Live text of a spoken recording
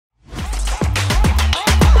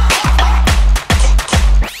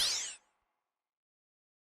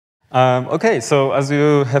Okay, so as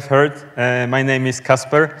you have heard, my name is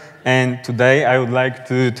Kasper, and today I would like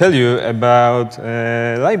to tell you about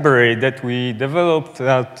a library that we developed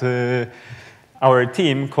at our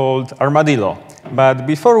team called Armadillo. But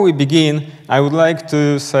before we begin, I would like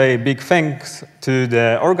to say big thanks to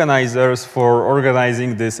the organizers for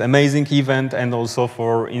organizing this amazing event and also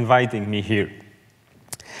for inviting me here.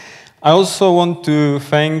 I also want to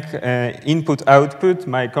thank Input Output,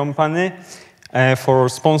 my company, for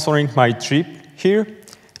sponsoring my trip here.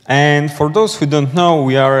 And for those who don't know,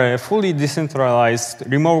 we are a fully decentralized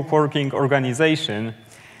remote working organization,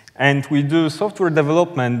 and we do software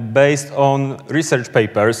development based on research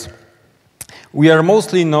papers. We are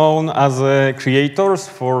mostly known as creators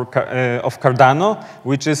of Cardano,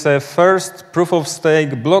 which is a first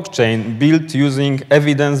proof-of-stake blockchain built using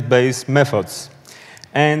evidence-based methods.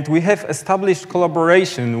 And we have established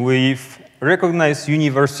collaboration with recognized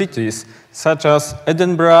universities such as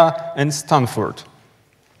Edinburgh and Stanford.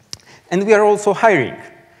 And we are also hiring.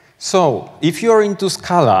 So if you are into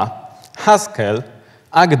Scala, Haskell,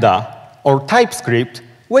 Agda, or TypeScript,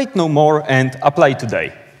 wait no more and apply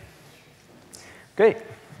today. Okay.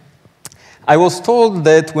 I was told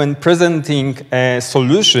that when presenting a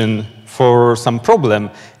solution for some problem,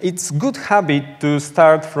 it's a good habit to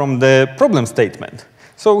start from the problem statement.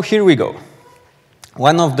 So here we go.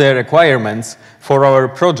 One of the requirements for our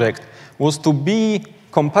project was to be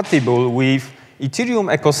compatible with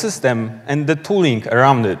Ethereum ecosystem and the tooling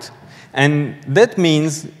around it. And that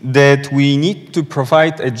means that we need to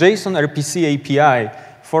provide a JSON-RPC API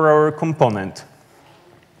for our component.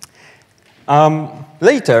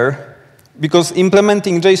 Later, because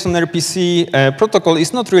implementing JSON-RPC protocol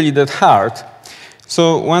is not really that hard,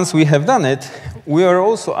 so once we have done it, we are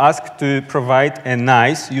also asked to provide a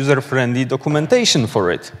nice, user-friendly documentation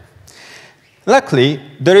for it. Luckily,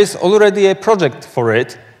 there is already a project for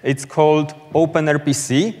it. It's called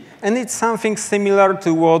OpenRPC, and it's something similar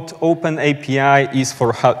to what OpenAPI is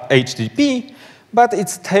for HTTP, but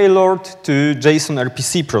it's tailored to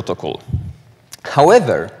JSON-RPC protocol.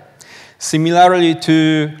 However, similarly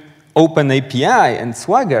to OpenAPI and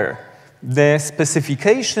Swagger, the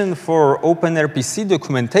specification for OpenRPC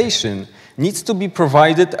documentation needs to be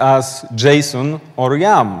provided as JSON or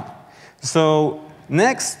YAML. So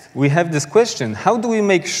next, we have this question: how do we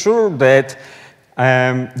make sure that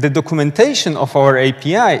the documentation of our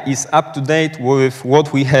API is up to date with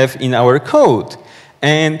what we have in our code?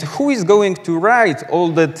 And who is going to write all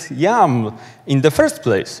that YAML in the first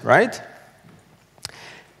place, right?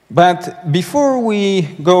 But before we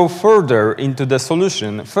go further into the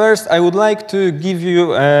solution, first I would like to give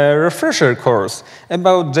you a refresher course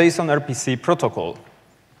about JSON-RPC protocol.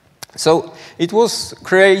 So it was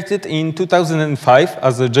created in 2005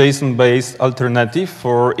 as a JSON-based alternative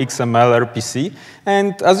for XML RPC.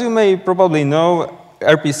 And as you may probably know,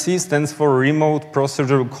 RPC stands for Remote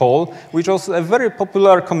Procedural Call, which was a very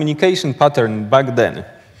popular communication pattern back then.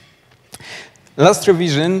 Last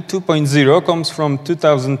revision, 2.0, comes from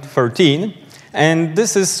 2013, and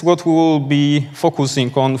this is what we will be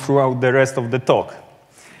focusing on throughout the rest of the talk.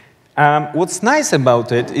 What's nice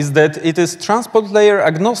about it is that it is transport layer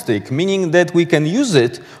agnostic, meaning that we can use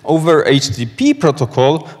it over HTTP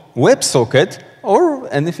protocol, WebSocket, or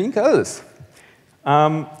anything else.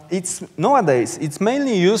 Nowadays, it's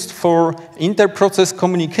mainly used for inter-process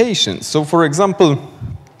communication. So, for example,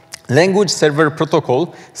 Language Server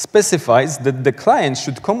Protocol specifies that the client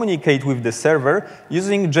should communicate with the server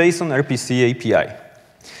using JSON-RPC API.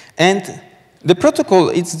 And the protocol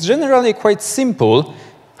is generally quite simple.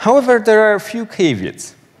 However, there are a few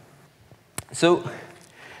caveats. So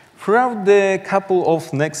throughout the couple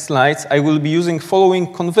of next slides, I will be using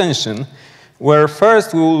following convention, where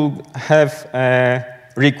first we will have a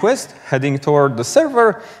request heading toward the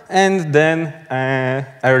server, and then a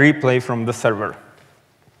replay from the server.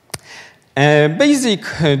 A basic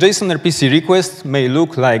JSON-RPC request may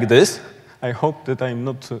look like this. I hope that I'm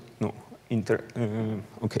not,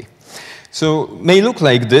 okay. So may look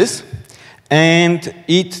like this, and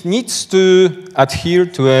it needs to adhere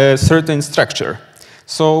to a certain structure.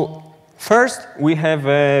 So first, we have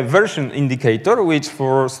a version indicator, which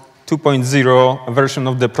for 2.0 version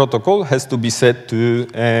of the protocol has to be set to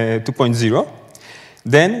 2.0.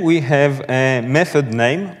 Then we have a method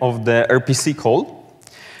name of the RPC call,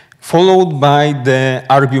 followed by the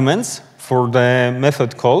arguments for the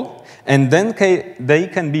method call, and then they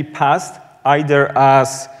can be passed either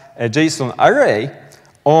as a JSON array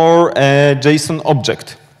or a JSON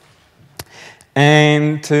object.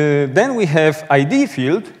 And then we have ID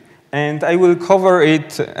field, and I will cover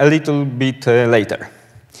it a little bit later.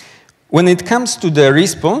 When it comes to the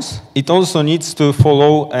response, it also needs to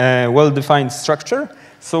follow a well-defined structure.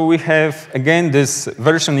 So we have, again, this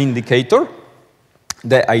version indicator,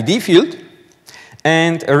 the ID field,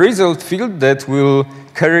 and a result field that will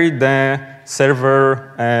carry the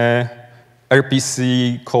server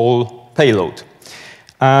RPC call payload.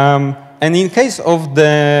 And in case of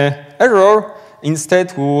the error,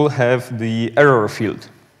 instead we will have the error field.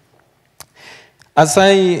 As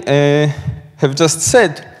I have just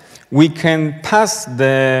said, we can pass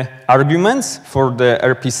the arguments for the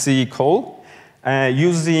RPC call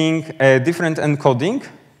using a different encoding,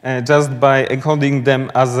 just by encoding them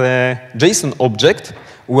as a JSON object,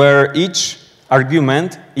 where each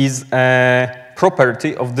argument is a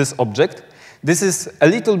property of this object. This is a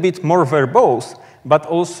little bit more verbose, but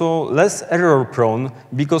also less error-prone,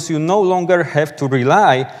 because you no longer have to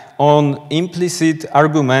rely on implicit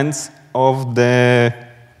arguments of the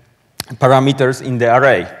parameters in the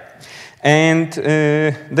array. And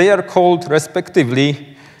they are called,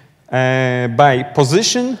 respectively, by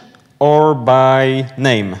position or by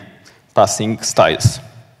name passing styles.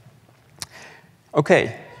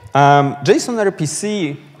 OK.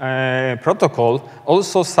 JSON-RPC protocol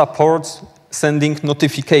also supports sending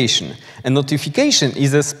notification. A notification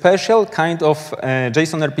is a special kind of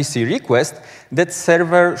JSON-RPC request that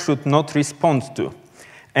server should not respond to.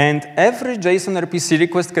 And every JSON-RPC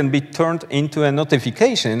request can be turned into a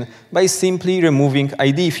notification by simply removing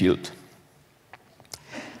ID field.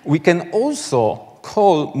 We can also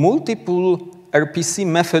call multiple RPC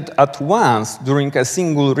methods at once during a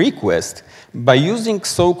single request by using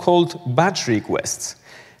so-called batch requests.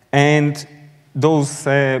 And those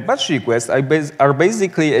batch requests are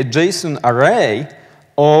basically a JSON array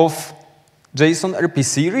of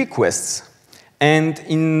JSON-RPC requests. And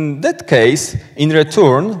in that case, in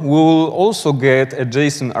return, we will also get a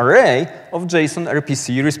JSON array of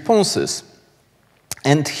JSON-RPC responses.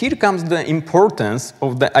 And here comes the importance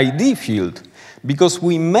of the ID field, because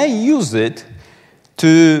we may use it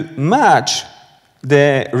to match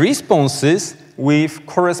the responses with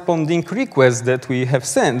corresponding requests that we have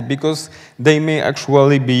sent, because they may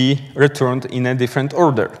actually be returned in a different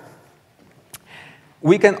order.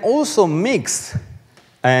 We can also mix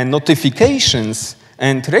notifications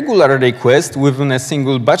and regular requests within a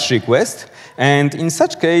single batch request, and in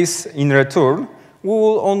such case, in return, we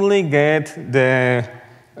will only get the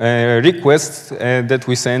requests that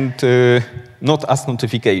we send not as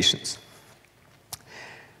notifications.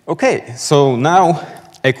 OK, so now,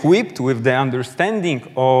 equipped with the understanding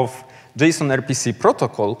of JSON-RPC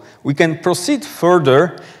protocol, we can proceed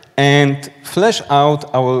further and flesh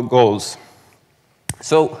out our goals.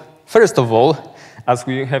 So, first of all, as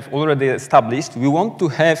we have already established, we want to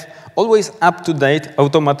have always up-to-date,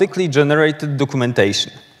 automatically generated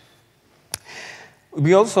documentation.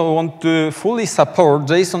 We also want to fully support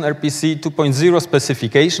JSON-RPC 2.0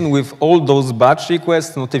 specification with all those batch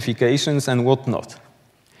requests, notifications, and whatnot.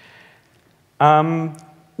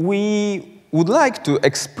 We would like to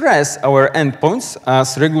express our endpoints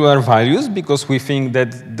as regular values, because we think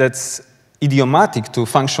that that's idiomatic to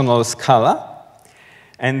functional Scala.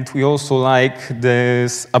 And we also like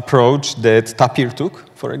this approach that Tapir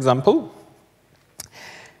took, for example.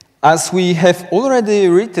 As we have already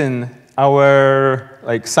written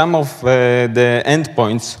some of the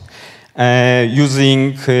endpoints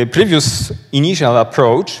using previous initial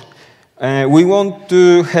approach, we want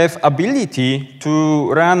to have ability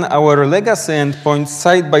to run our legacy endpoints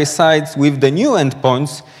side by side with the new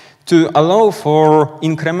endpoints to allow for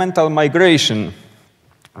incremental migration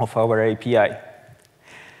of our API.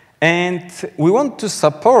 And we want to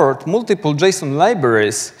support multiple JSON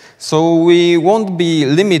libraries, so we won't be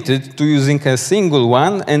limited to using a single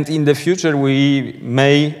one, and in the future we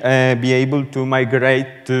may be able to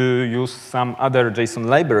migrate to use some other JSON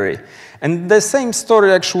library. And the same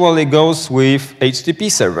story actually goes with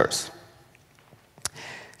HTTP servers.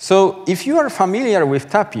 So if you are familiar with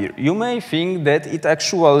Tapir, you may think that it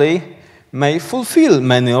actually may fulfill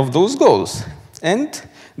many of those goals. And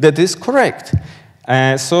that is correct.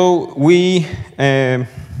 So we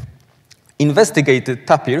investigated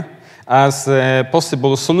Tapir as a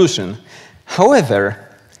possible solution. However,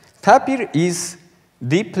 Tapir is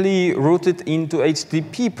deeply rooted into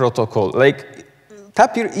HTTP protocol.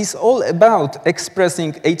 Tapir is all about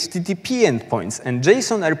expressing HTTP endpoints, and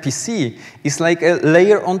JSON-RPC is like a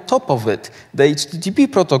layer on top of it. The HTTP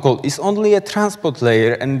protocol is only a transport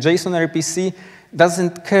layer, and JSON-RPC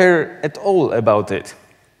doesn't care at all about it.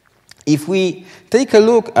 If we take a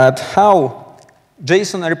look at how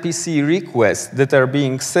JSON-RPC requests that are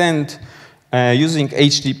being sent using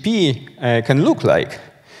HTTP can look like,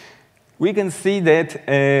 we can see that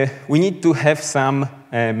we need to have some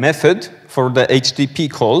method for the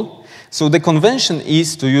HTTP call. So the convention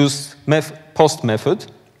is to use post method.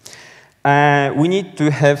 We need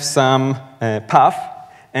to have some path.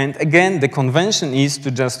 And again, the convention is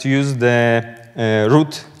to just use the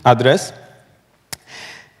root address.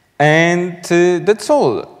 And that's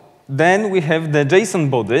all. Then we have the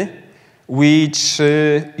JSON body, which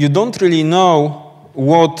you don't really know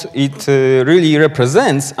what it really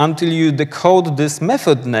represents until you decode this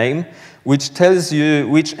method name, which tells you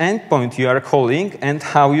which endpoint you are calling and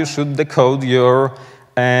how you should decode your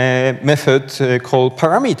method call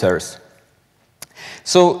parameters.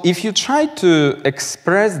 So if you try to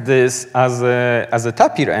express this as a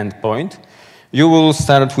Tapir endpoint, you will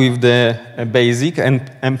start with the basic and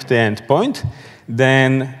empty endpoint,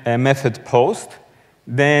 then a method post,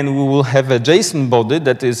 then we will have a JSON body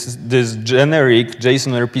that is this generic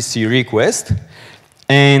JSON-RPC request.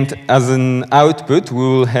 And as an output, we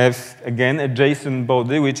will have, again, a JSON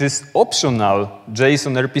body, which is optional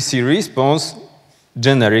JSON-RPC response,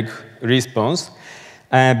 generic response,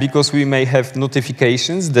 because we may have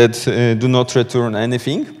notifications that do not return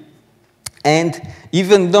anything. And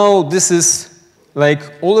even though this is like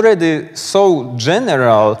already so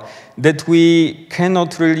general that we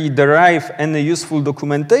cannot really derive any useful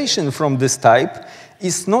documentation from this type,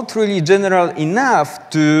 it's not really general enough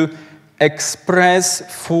to express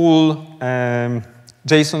full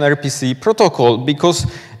JSON-RPC protocol, because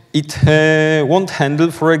it won't handle,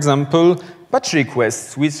 for example, batch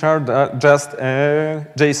requests, which are just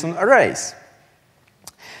JSON arrays.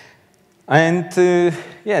 And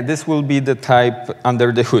yeah, this will be the type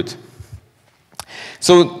under the hood.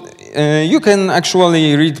 So you can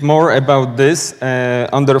actually read more about this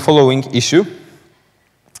on the following issue.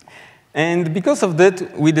 And because of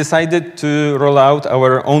that, we decided to roll out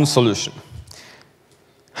our own solution.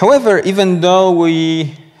 However, even though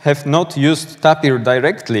we have not used Tapir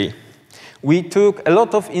directly, we took a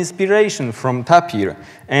lot of inspiration from Tapir.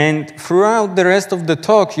 And throughout the rest of the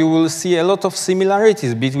talk, you will see a lot of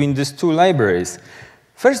similarities between these two libraries.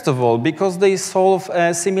 First of all, because they solve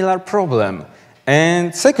a similar problem.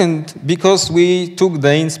 And second, because we took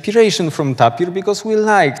the inspiration from Tapir because we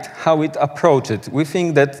liked how it approached it. We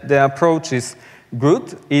think that the approach is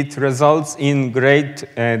good, it results in great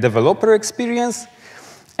developer experience,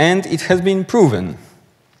 and it has been proven.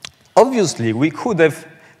 Obviously, we could have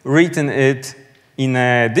written it in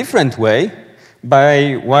a different way,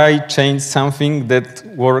 by why change something that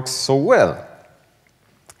works so well.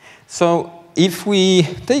 So if we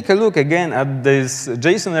take a look again at this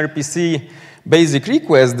JSON-RPC basic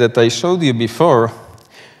request that I showed you before,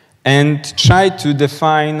 and try to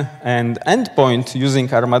define an endpoint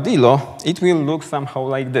using Armadillo, it will look somehow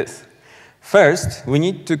like this. First, we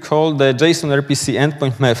need to call the JSON-RPC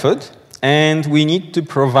endpoint method, and we need to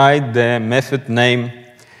provide the method name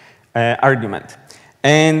argument.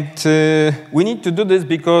 And we need to do this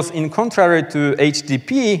because, in contrary to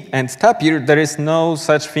HTTP and Tapir, there is no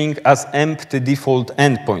such thing as empty default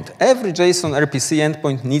endpoint. Every JSON-RPC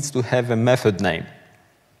endpoint needs to have a method name.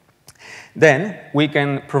 Then we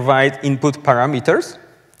can provide input parameters,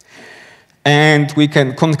 and we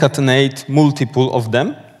can concatenate multiple of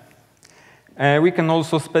them. We can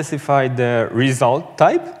also specify the result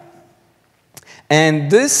type.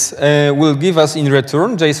 And this will give us in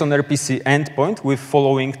return JSON-RPC endpoint with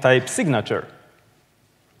following type signature.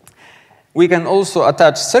 We can also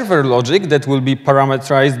attach server logic that will be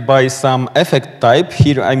parameterized by some effect type.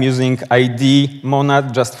 Here I'm using ID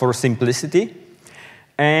monad just for simplicity.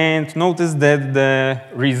 And notice that the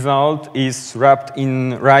result is wrapped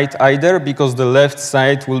in right either because the left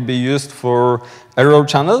side will be used for error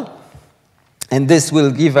channel. And this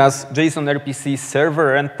will give us JSON-RPC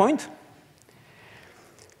server endpoint.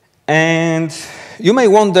 And you may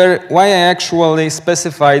wonder why I actually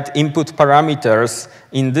specified input parameters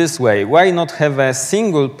in this way. Why not have a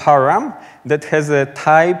single param that has a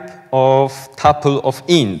type of tuple of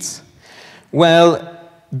ints? Well,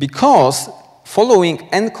 because following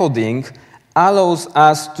encoding allows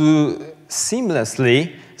us to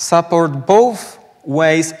seamlessly support both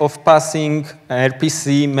ways of passing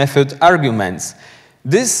RPC method arguments.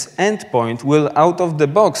 This endpoint will, out of the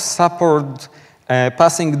box, support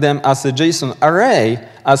passing them as a JSON array,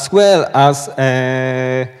 as well as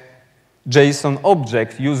a JSON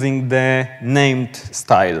object using the named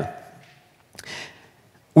style.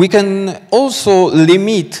 We can also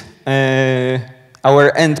limit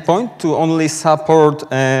our endpoint to only support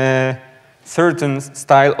a certain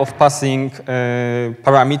style of passing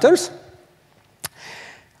parameters.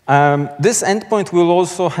 This endpoint will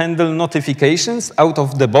also handle notifications out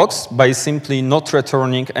of the box by simply not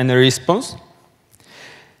returning any response.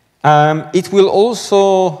 It will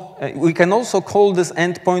also, we can also call this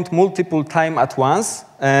endpoint multiple times at once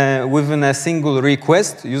within a single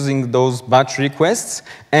request using those batch requests.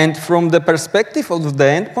 And from the perspective of the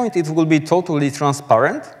endpoint, it will be totally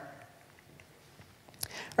transparent.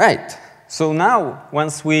 Right. So now,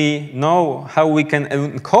 once we know how we can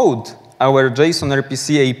encode our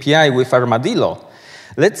JSON-RPC API with Armadillo,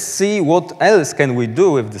 let's see what else can we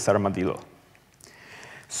do with this Armadillo.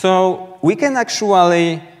 So we can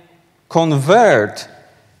actually convert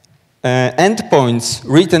endpoints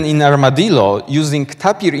written in Armadillo using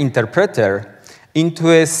Tapir interpreter into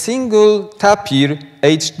a single Tapir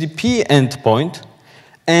HTTP endpoint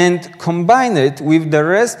and combine it with the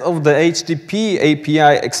rest of the HTTP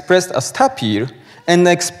API expressed as Tapir and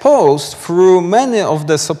exposed through many of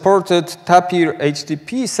the supported Tapir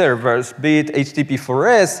HTTP servers, be it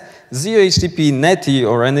HTTP4S, ZioHTTP, Netty,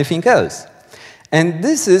 or anything else. And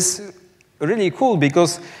this is really cool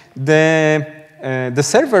because the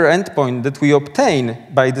server endpoint that we obtain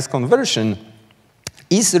by this conversion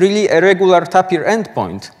is really a regular Tapir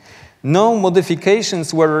endpoint. No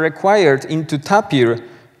modifications were required into Tapir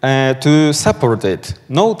to support it.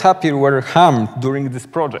 No Tapir were harmed during this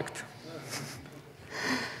project.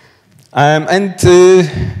 Under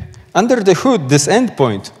the hood, this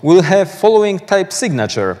endpoint will have following type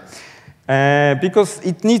signature because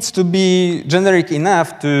it needs to be generic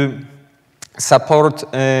enough to support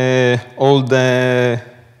all the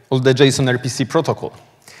JSON-RPC protocol.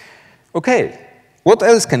 Okay, what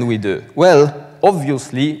else can we do? Well,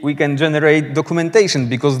 obviously, we can generate documentation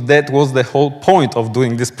because that was the whole point of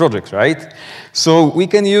doing this project, right? So we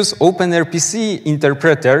can use OpenRPC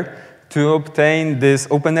interpreter to obtain this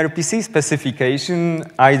OpenRPC specification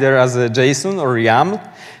either as a JSON or YAML.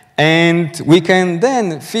 And we can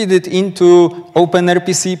then feed it into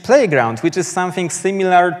OpenRPC Playground, which is something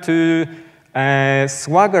similar to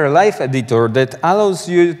Swagger Live Editor that allows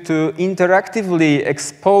you to interactively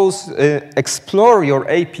explore your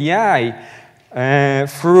API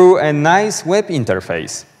through a nice web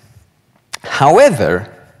interface. However,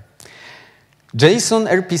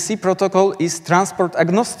 JSON-RPC protocol is transport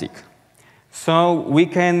agnostic. So we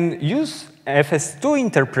can use FS2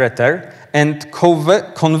 interpreter and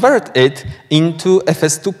convert it into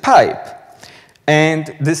FS2 pipe.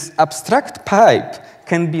 And this abstract pipe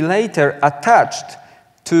can be later attached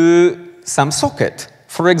to some socket.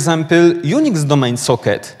 For example, Unix domain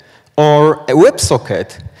socket or a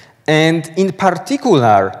WebSocket. And in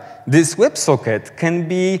particular, this WebSocket can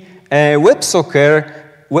be a WebSocket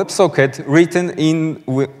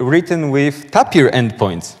written with Tapir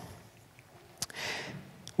endpoints.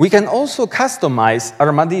 We can also customize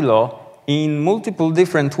Armadillo in multiple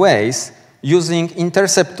different ways using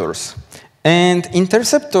interceptors. And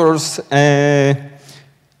interceptors,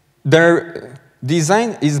 their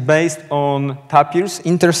design is based on Tapir's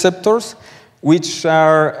interceptors, which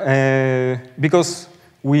are, because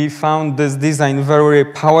we found this design very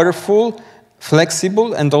powerful,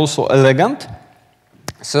 flexible, and also elegant.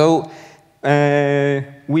 So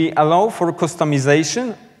we allow for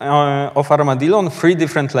customization of Armadillo on 3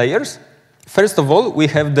 different layers. First of all, we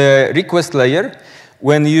have the request layer,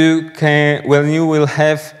 when you will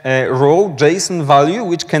have a raw JSON value,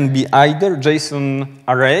 which can be either JSON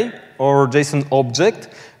array or JSON object,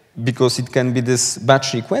 because it can be this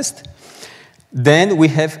batch request. Then we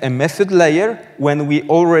have a method layer when we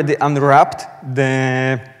already unwrapped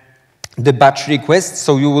the batch request,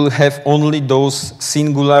 so you will have only those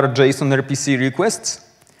singular JSON-RPC requests.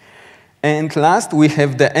 And last, we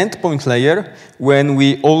have the endpoint layer when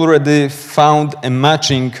we already found a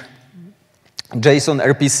matching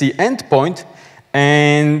JSON-RPC endpoint,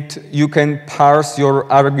 and you can parse your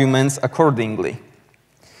arguments accordingly.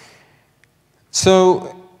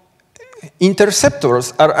 So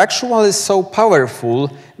interceptors are actually so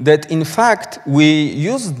powerful that, in fact, we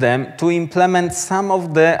use them to implement some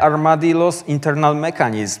of the Armadillo's internal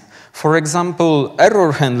mechanisms. For example,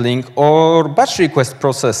 error handling or batch request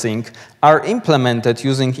processing are implemented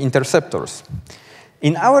using interceptors.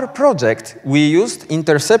 In our project, we used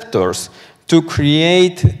interceptors to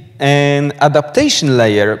create an adaptation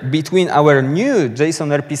layer between our new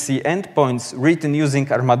JSON-RPC endpoints written using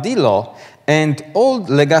Armadillo and old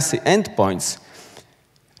legacy endpoints.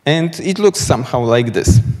 And it looks somehow like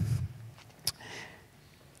this.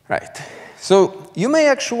 Right. So you may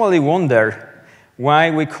actually wonder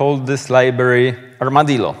why we call this library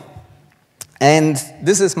Armadillo. And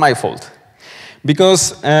this is my fault.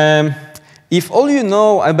 Because if all you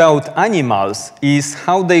know about animals is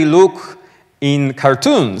how they look in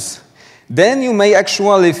cartoons, then you may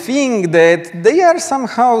actually think that they are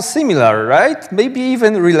somehow similar, right? Maybe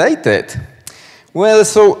even related. Well,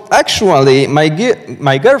 so actually,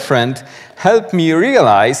 my girlfriend helped me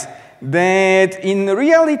realize that in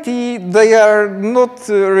reality, they are not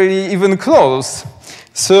really even close.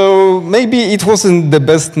 So maybe it wasn't the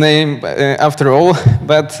best name after all,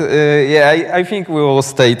 but yeah, I think we will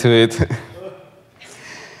stay to it.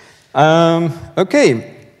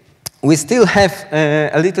 Okay, we still have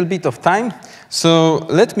a little bit of time, so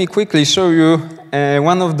let me quickly show you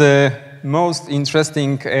one of the most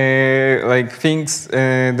interesting things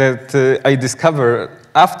that I discovered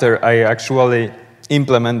after I actually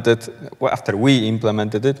implemented, well, after we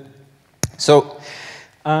implemented it. So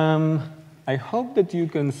I hope that you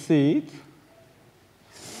can see it.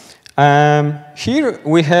 Here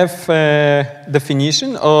we have a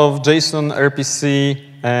definition of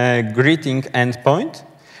JSON-RPC greeting endpoint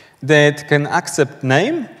that can accept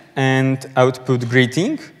name and output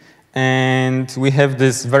greeting. And we have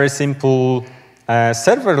this very simple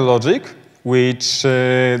server logic which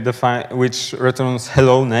returns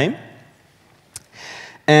hello name.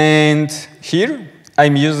 And here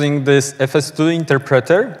I'm using this FS2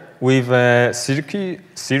 interpreter with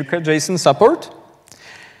Circa JSON support.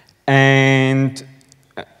 And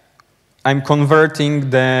I'm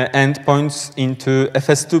converting the endpoints into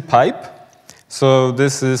FS2 pipe. So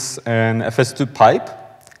this is an FS2 pipe.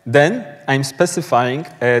 Then I'm specifying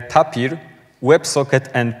a Tapir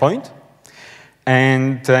WebSocket endpoint.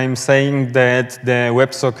 And I'm saying that the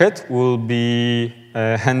WebSocket will be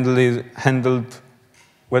handled,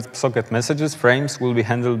 WebSocket messages, frames, will be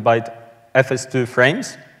handled by FS2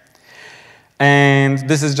 frames. And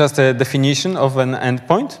this is just a definition of an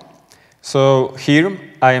endpoint. So here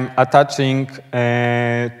I'm attaching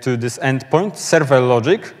to this endpoint server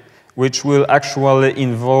logic, which will actually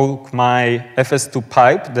invoke my FS2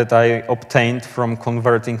 pipe that I obtained from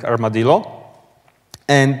converting Armadillo.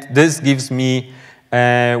 And this gives me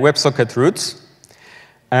WebSocket roots.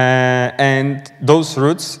 And those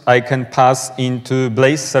roots I can pass into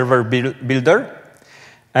Blaze Server Builder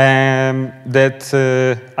that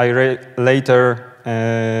I later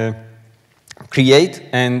create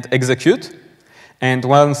and execute. And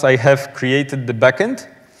once I have created the backend,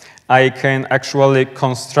 I can actually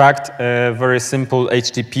construct a very simple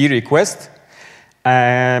HTTP request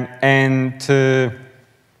and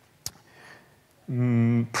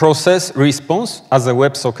process response as a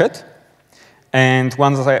WebSocket. And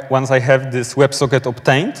once I have this WebSocket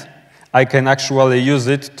obtained, I can actually use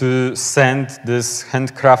it to send this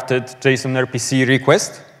handcrafted JSON-RPC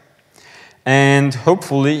request. And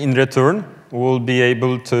hopefully, in return, we'll be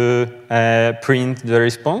able to print the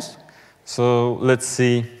response. So let's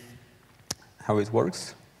see how it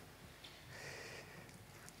works.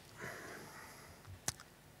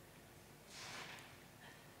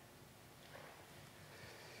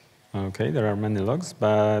 OK, there are many logs,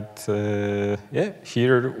 but yeah,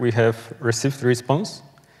 here we have received response.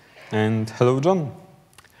 And hello, John.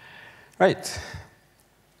 Right.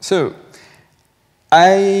 So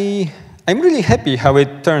I'm really happy how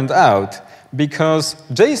it turned out, because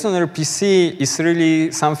JSON-RPC is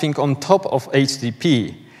really something on top of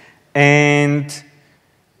HTTP. And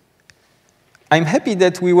I'm happy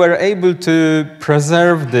that we were able to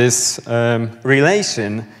preserve this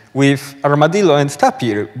relation with Armadillo and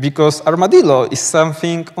Tapir, because Armadillo is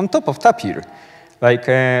something on top of Tapir, like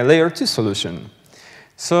a layer 2 solution.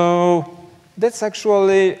 So that's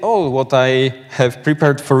actually all what I have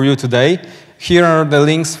prepared for you today. Here are the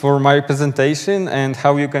links for my presentation and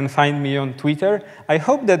how you can find me on Twitter. I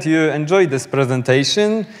hope that you enjoyed this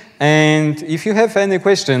presentation, and if you have any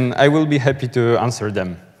question, I will be happy to answer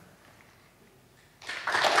them.